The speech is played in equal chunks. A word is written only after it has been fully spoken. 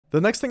The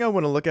next thing I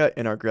want to look at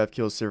in our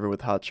GraphQL server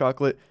with Hot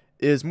Chocolate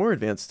is more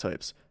advanced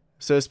types.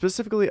 So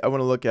specifically, I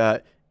want to look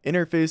at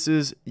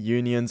interfaces,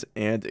 unions,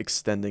 and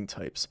extending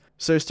types.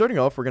 So starting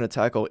off, we're going to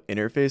tackle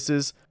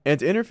interfaces, and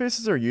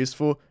interfaces are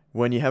useful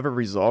when you have a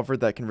resolver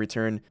that can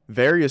return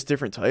various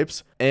different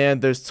types,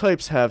 and those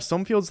types have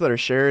some fields that are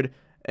shared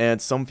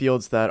and some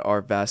fields that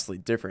are vastly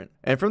different.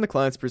 And from the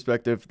client's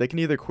perspective, they can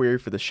either query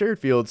for the shared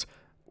fields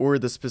or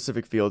the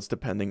specific fields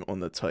depending on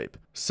the type.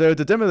 So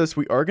to demo this,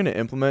 we are going to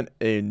implement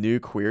a new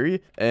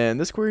query, and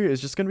this query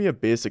is just going to be a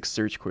basic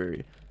search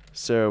query.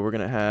 So we're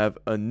going to have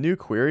a new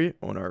query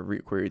on our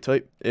root query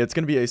type. It's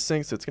going to be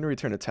async, so it's going to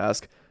return a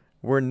task.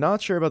 We're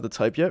not sure about the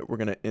type yet. We're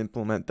going to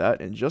implement that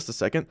in just a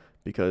second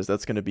because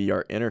that's going to be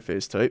our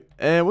interface type.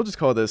 And we'll just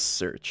call this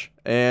search.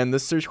 And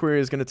this search query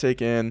is going to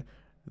take in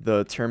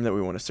the term that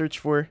we want to search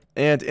for.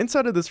 And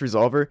inside of this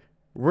resolver,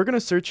 we're going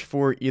to search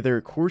for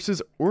either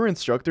courses or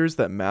instructors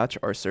that match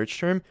our search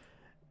term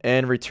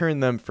and return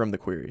them from the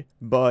query.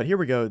 But here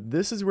we go.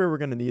 This is where we're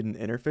going to need an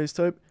interface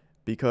type,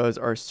 because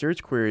our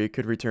search query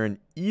could return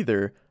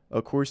either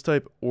a course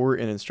type or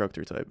an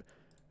instructor type.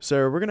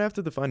 So we're going to have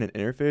to define an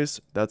interface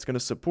that's going to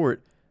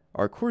support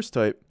our course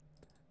type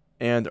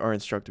and our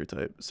instructor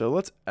type. So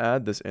let's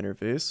add this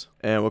interface,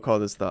 and we'll call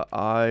this the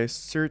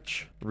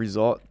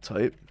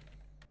iSearchResult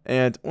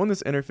And on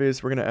this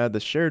interface, we're going to add the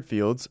shared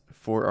fields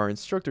for our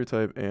instructor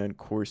type and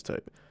course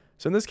type.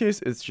 So in this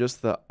case, it's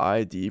just the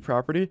ID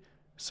property.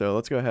 So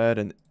let's go ahead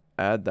and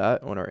add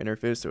that on our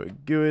interface. So a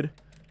good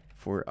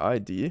for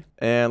ID.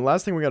 And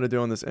last thing we got to do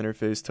on this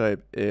interface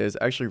type is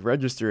actually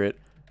register it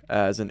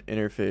as an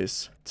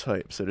interface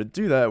type. So to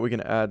do that, we can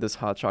add this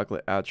hot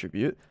chocolate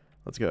attribute.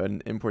 Let's go ahead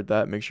and import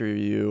that. Make sure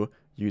you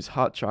use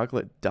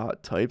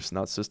hotchocolate.types,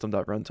 not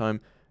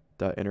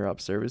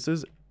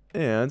system.runtime.interop-services.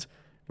 And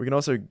we can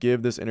also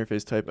give this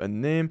interface type a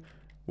name.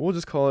 We'll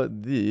just call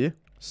it the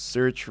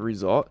search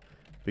result,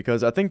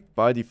 because I think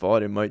by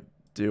default it might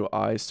do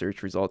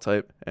iSearchResult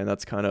type, and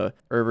that's kind of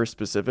server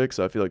specific.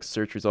 So I feel like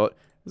search result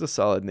is a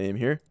solid name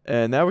here.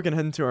 And now we can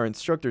head into our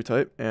instructor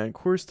type and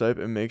course type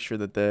and make sure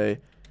that they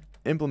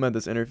implement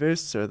this interface.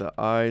 So the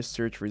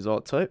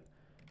iSearchResult type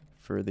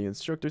for the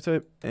instructor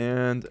type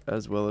and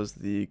as well as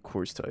the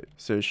course type.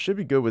 So it should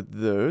be good with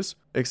those,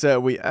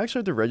 except we actually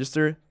have to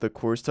register the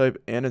course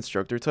type and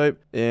instructor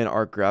type in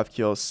our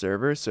GraphQL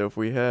server. So if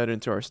we head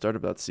into our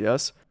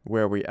startup.cs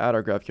where we add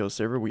our GraphQL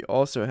server, we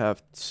also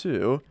have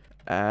to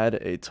add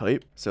a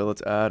type. So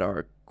let's add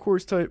our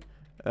course type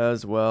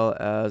as well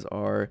as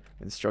our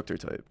instructor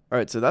type. All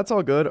right, so that's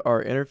all good.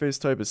 Our interface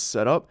type is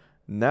set up.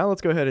 Now let's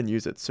go ahead and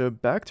use it. So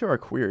back to our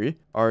query,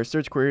 our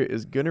search query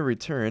is going to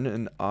return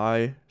an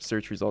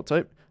iSearchResult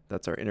type.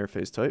 That's our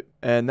interface type.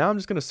 And now I'm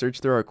just going to search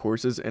through our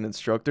courses and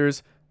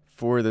instructors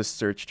for this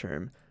search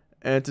term.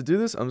 And to do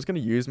this, I'm just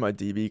going to use my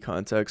DB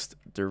context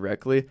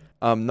directly.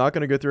 I'm not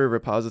going to go through a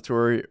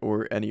repository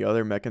or any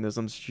other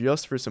mechanisms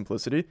just for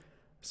simplicity.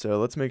 So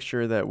let's make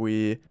sure that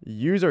we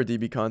use our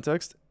DB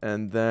context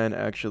and then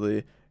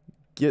actually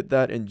get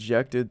that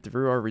injected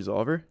through our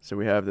resolver. So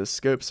we have this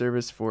scope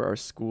service for our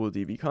school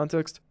DB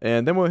context,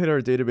 and then we'll hit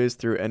our database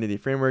through Entity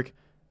Framework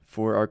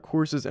for our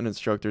courses and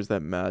instructors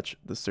that match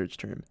the search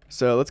term.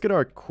 So let's get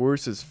our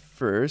courses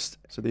first.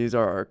 So these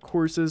are our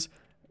courses,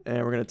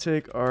 and we're going to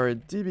take our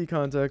DB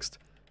context,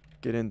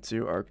 get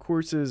into our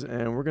courses,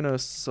 and we're going to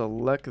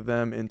select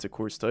them into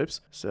course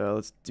types. So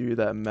let's do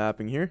that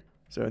mapping here.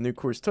 So a new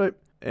course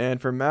type.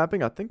 And for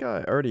mapping, I think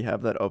I already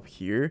have that up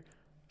here.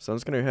 So I'm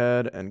just going to go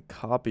ahead and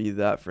copy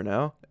that for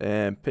now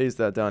and paste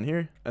that down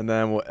here. And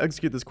then we'll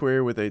execute this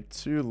query with a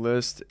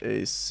toList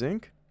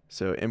async.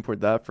 So import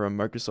that from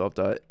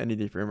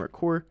Microsoft.entity-framework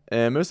core.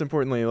 And most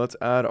importantly, let's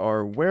add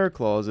our where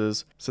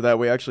clauses so that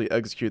we actually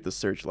execute the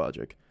search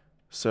logic.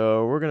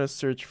 So we're going to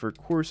search for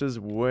courses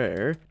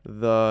where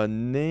the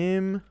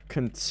name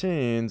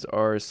contains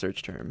our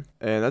search term.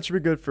 And that should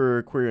be good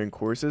for querying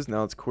courses.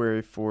 Now let's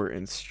query for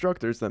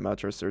instructors that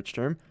match our search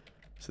term.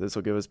 So this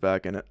will give us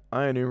back an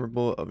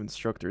IEnumerable of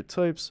instructor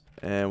types.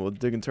 And we'll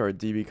dig into our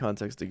DB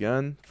context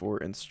again for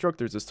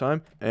instructors this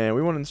time. And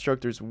we want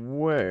instructors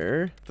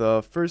where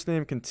the first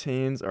name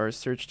contains our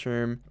search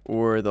term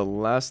or the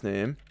last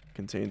name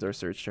contains our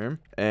search term.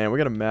 And we're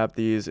going to map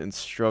these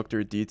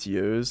instructor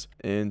DTOs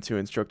into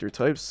instructor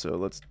types. So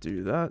let's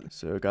do that.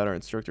 So got our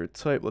instructor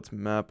type. Let's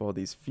map all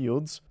these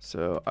fields.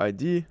 So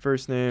ID,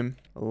 first name,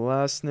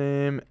 last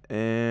name,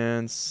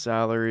 and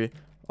salary,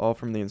 all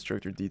from the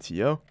instructor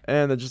DTO.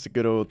 And then just a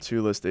good old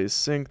toList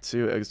async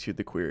to execute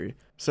the query.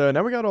 So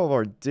now we got all of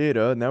our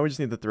data. Now we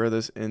just need to throw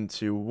this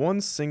into one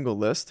single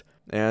list.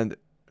 And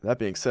that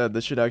being said,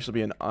 this should actually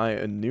be an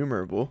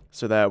IEnumerable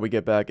so that we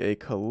get back a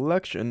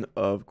collection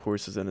of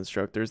courses and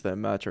instructors that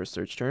match our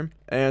search term.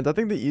 And I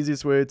think the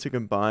easiest way to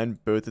combine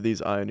both of these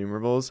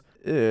IEnumerables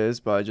is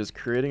by just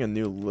creating a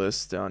new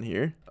list down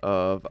here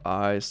of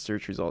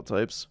iSearchResult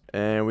types.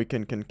 And we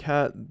can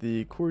concat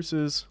the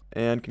courses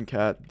and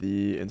concat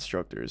the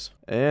instructors.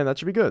 And that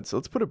should be good. So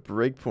let's put a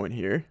breakpoint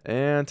here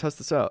and test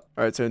this out.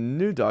 All right, so a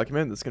new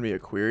document, that's going to be a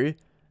query.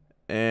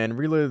 And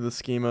reload the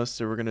schema,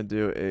 so we're going to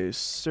do a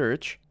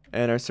search.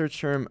 And our search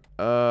term,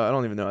 I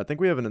don't even know. I think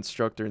we have an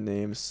instructor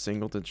named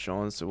Singleton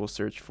Sean, so we'll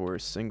search for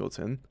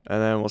Singleton.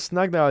 And then we'll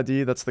snag the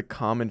ID. That's the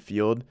common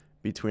field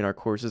between our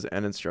courses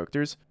and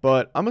instructors.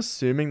 But I'm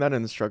assuming that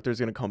an instructor is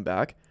going to come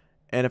back.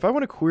 And if I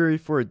want to query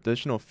for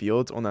additional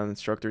fields on that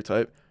instructor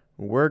type,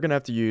 we're going to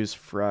have to use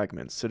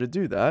fragments. So to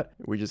do that,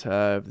 we just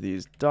have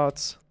these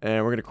dots,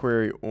 and we're going to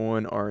query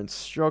on our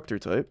instructor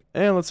type.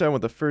 And let's say I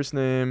want the first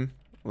name,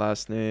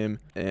 last name,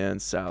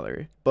 and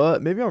salary.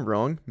 But maybe I'm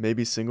wrong.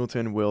 Maybe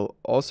Singleton will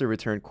also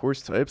return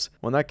course types.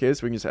 Well, in that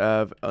case, we can just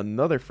have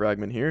another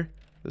fragment here,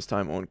 this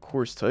time on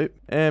course type.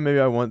 And maybe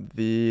I want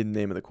the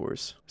name of the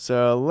course.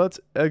 So let's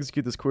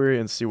execute this query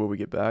and see what we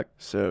get back.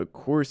 So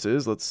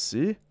courses, let's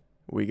see.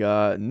 We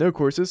got no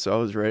courses, so I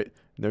was right.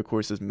 No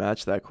courses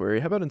match that query.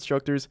 How about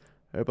instructors?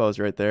 I hope I was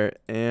right there.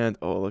 And,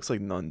 oh, it looks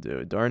like none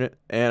do. Darn it.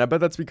 And I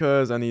bet that's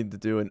because I need to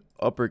do an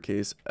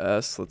uppercase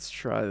S. Let's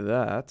try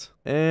that.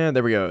 And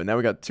there we go. Now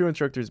we got 2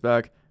 instructors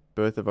back,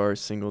 both of our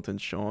Singleton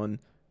Sean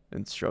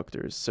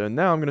instructors. So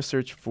now I'm going to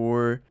search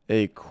for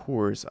a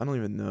course. I don't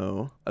even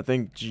know. I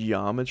think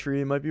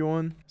geometry might be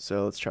one.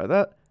 So let's try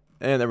that.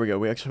 And there we go.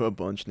 We actually have a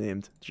bunch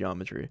named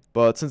geometry.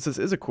 But since this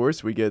is a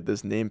course, we get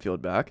this name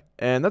field back.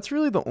 And that's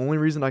really the only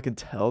reason I can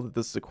tell that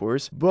this is a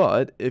course.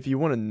 But if you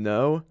want to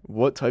know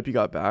what type you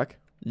got back,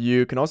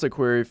 you can also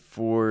query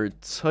for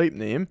type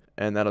name,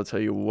 and that'll tell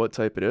you what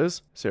type it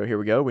is. So here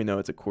we go. We know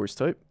it's a course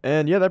type.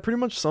 And yeah, that pretty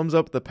much sums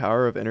up the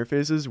power of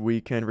interfaces.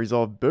 We can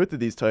resolve both of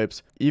these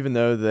types, even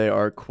though they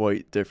are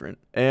quite different.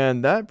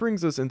 And that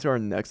brings us into our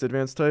next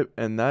advanced type,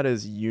 and that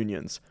is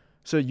unions.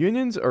 So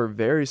unions are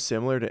very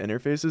similar to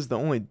interfaces. The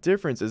only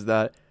difference is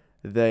that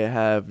they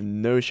have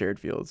no shared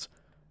fields.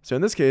 So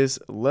in this case,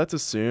 let's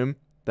assume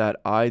that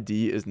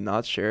ID is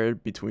not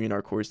shared between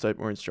our course type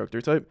or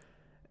instructor type.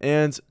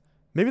 And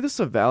maybe this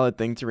is a valid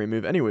thing to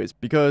remove anyways,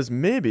 because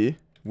maybe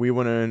we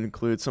want to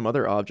include some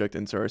other object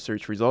into our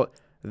search result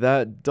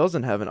that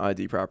doesn't have an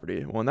ID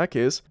property. Well, in that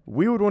case,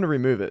 we would want to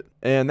remove it.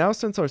 And now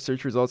since our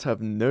search results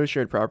have no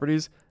shared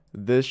properties,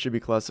 this should be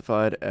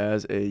classified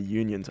as a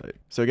union type.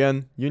 So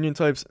again, union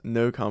types,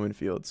 no common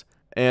fields.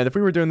 And if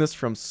we were doing this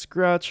from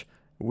scratch,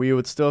 we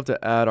would still have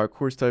to add our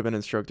course type and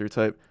instructor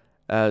type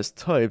as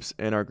types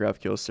in our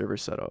GraphQL server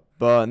setup.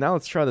 But now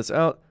let's try this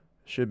out.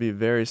 Should be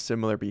very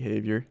similar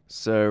behavior.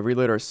 So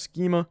reload our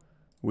schema.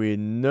 We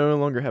no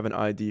longer have an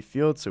ID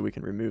field, so we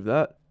can remove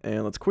that.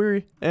 And let's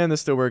query. And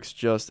this still works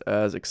just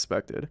as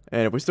expected.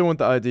 And if we still want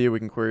the ID, we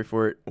can query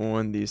for it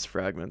on these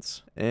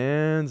fragments.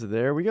 And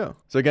there we go.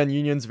 So again,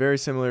 unions very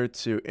similar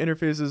to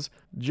interfaces,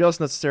 just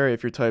necessary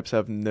if your types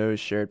have no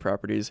shared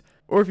properties,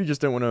 or if you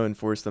just don't want to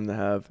enforce them to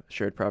have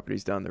shared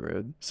properties down the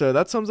road. So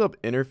that sums up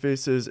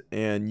interfaces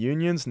and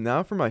unions.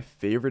 Now for my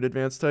favorite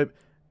advanced type,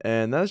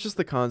 and that's just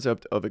the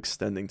concept of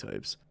extending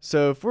types.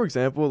 So for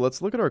example,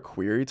 let's look at our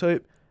query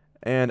type.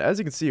 And as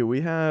you can see,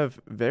 we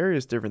have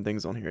various different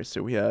things on here.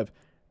 So we have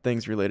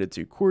things related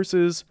to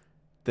courses,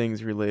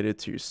 things related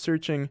to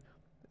searching,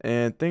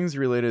 and things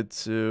related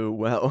to,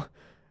 well,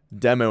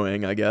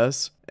 demoing, I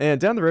guess.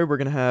 And down the road, we're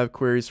going to have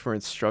queries for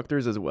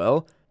instructors as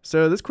well.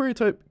 So this query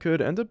type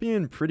could end up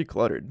being pretty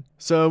cluttered.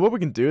 So what we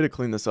can do to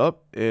clean this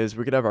up is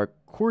we could have our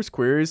course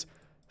queries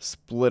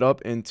split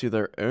up into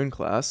their own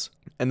class.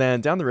 And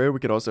then down the road, we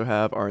could also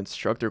have our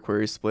instructor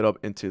queries split up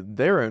into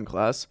their own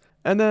class.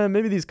 And then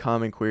maybe these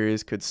common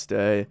queries could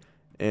stay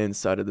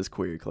inside of this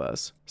query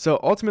class. So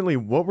ultimately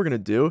what we're going to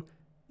do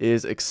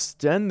is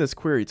extend this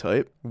query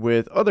type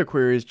with other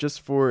queries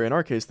just for, in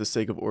our case, the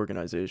sake of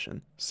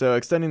organization. So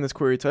extending this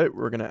query type,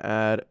 we're going to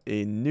add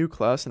a new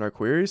class in our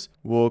queries.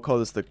 We'll call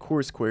this the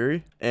course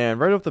query. And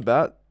right off the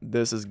bat,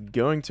 this is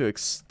going to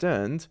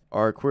extend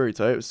our query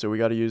type. So we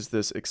got to use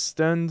this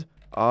extend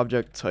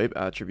object type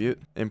attribute,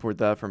 import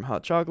that from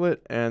Hot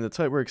Chocolate, and the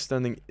type we're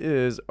extending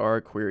is our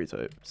query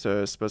type.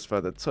 So specify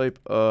the type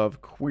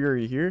of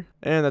query here,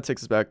 and that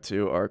takes us back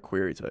to our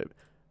query type.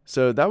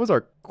 So that was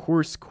our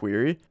course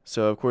query.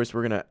 So of course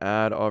we're going to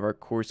add all of our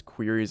course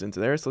queries into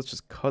there. So let's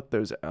just cut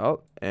those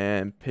out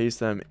and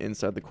paste them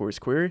inside the course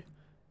query.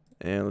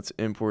 And let's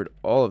import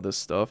all of this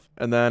stuff.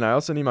 And then I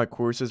also need my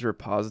courses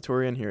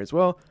repository in here as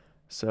well.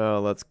 So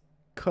let's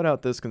cut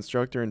out this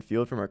constructor and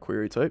field from our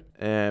query type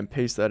and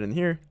paste that in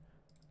here.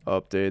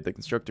 Update the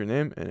constructor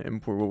name and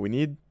import what we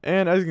need.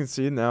 And as you can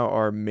see, now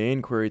our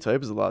main query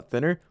type is a lot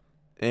thinner,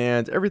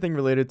 and everything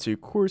related to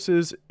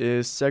courses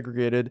is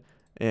segregated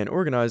and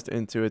organized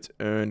into its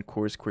own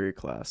course query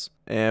class.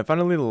 And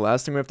finally, the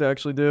last thing we have to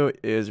actually do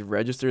is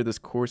register this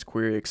course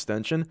query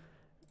extension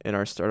in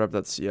our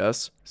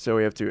startup.cs. So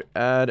we have to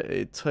add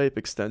a type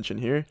extension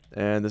here,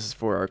 and this is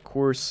for our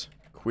course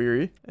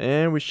query,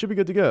 and we should be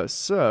good to go.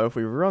 So if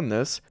we run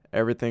this,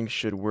 everything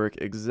should work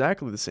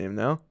exactly the same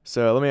now.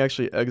 So let me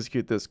actually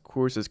execute this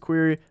courses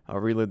query.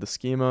 I'll reload the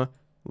schema.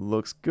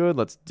 Looks good.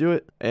 Let's do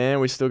it. And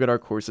we still get our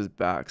courses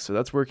back. So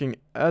that's working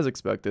as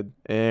expected.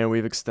 And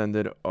we've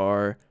extended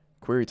our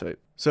query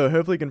type. So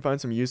hopefully you can find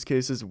some use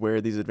cases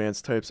where these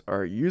advanced types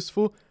are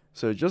useful.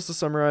 So just to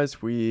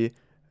summarize, we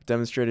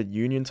demonstrated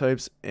union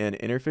types and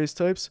interface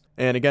types.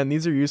 And again,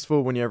 these are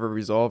useful when you have a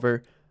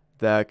resolver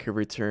that could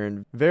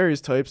return various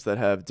types that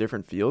have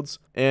different fields.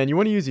 And you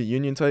want to use a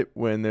union type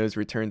when those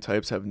return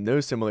types have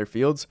no similar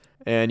fields.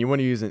 And you want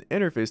to use an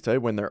interface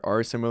type when there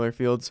are similar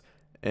fields.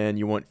 And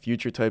you want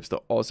future types to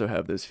also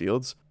have those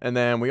fields. And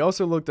then we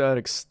also looked at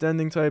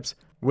extending types,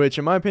 which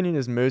in my opinion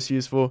is most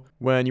useful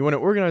when you want to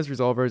organize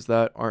resolvers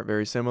that aren't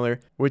very similar,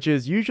 which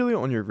is usually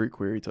on your root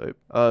query type.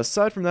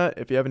 Aside from that,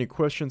 if you have any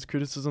questions,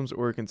 criticisms,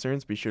 or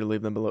concerns, be sure to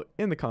leave them below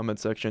in the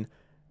comments section.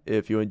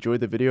 If you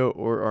enjoyed the video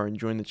or are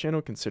enjoying the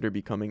channel, consider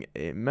becoming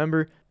a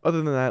member.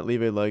 Other than that,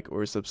 leave a like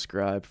or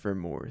subscribe for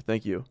more.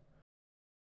 Thank you.